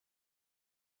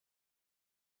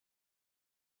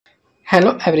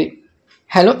Hello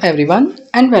everyone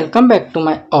and welcome back to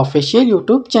my official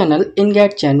YouTube channel in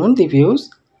Get Genuine Reviews.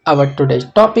 Our today's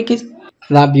topic is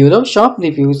Rabeuro shop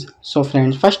reviews. So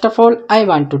friends, first of all I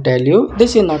want to tell you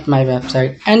this is not my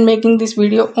website and making this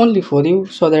video only for you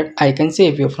so that I can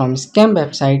save you from scam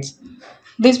websites.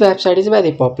 This website is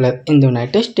very popular in the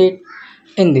United States.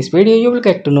 In this video you will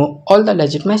get to know all the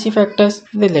legitimacy factors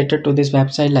related to this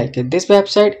website, like this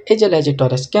website is a legit or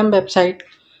a scam website.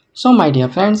 So my dear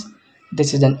friends,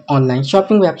 this is an online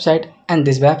shopping website and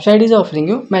this website is offering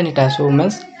you many types of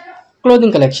women's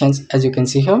clothing collections as you can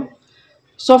see here.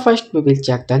 So first we will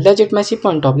check the legitimacy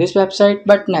point of this website,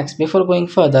 but next before going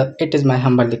further it is my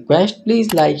humble request,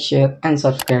 please like, share and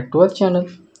subscribe to our channel.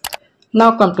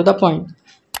 Now come to the point.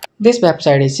 This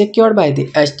website is secured by the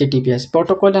HTTPS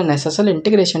protocol and SSL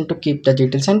integration to keep the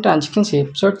details and transactions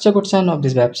safe. So it's a good sign of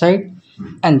this website.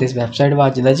 And this website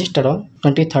was registered on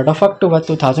 23rd of October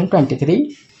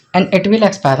 2023 and it will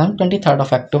expire on 23rd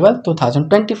of October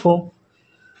 2024.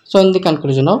 So in the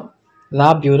conclusion of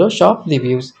Rabeuro shop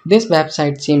reviews, this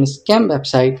website seems scam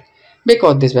website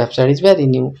because this website is very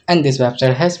new and this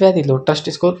website has very low trust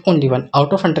score, only 1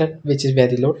 out of 100, which is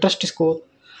very low trust score.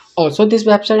 Also, this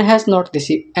website has not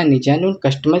received any genuine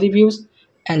customer reviews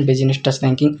and business trust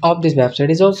ranking of this website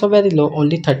is also very low,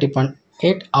 only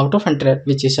 30.8 out of 100,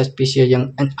 which is suspicious,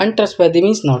 young and untrustworthy,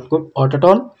 means not good or at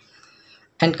all.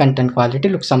 And content quality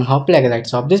looks somehow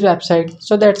plagiarized of this website.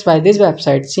 So that's why this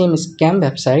website seems scam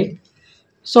website.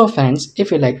 So friends, if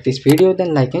you like this video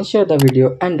then like and share the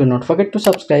video and do not forget to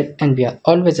subscribe, and we are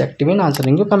always active in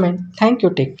answering your comment. Thank you,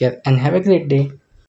 take care and have a great day.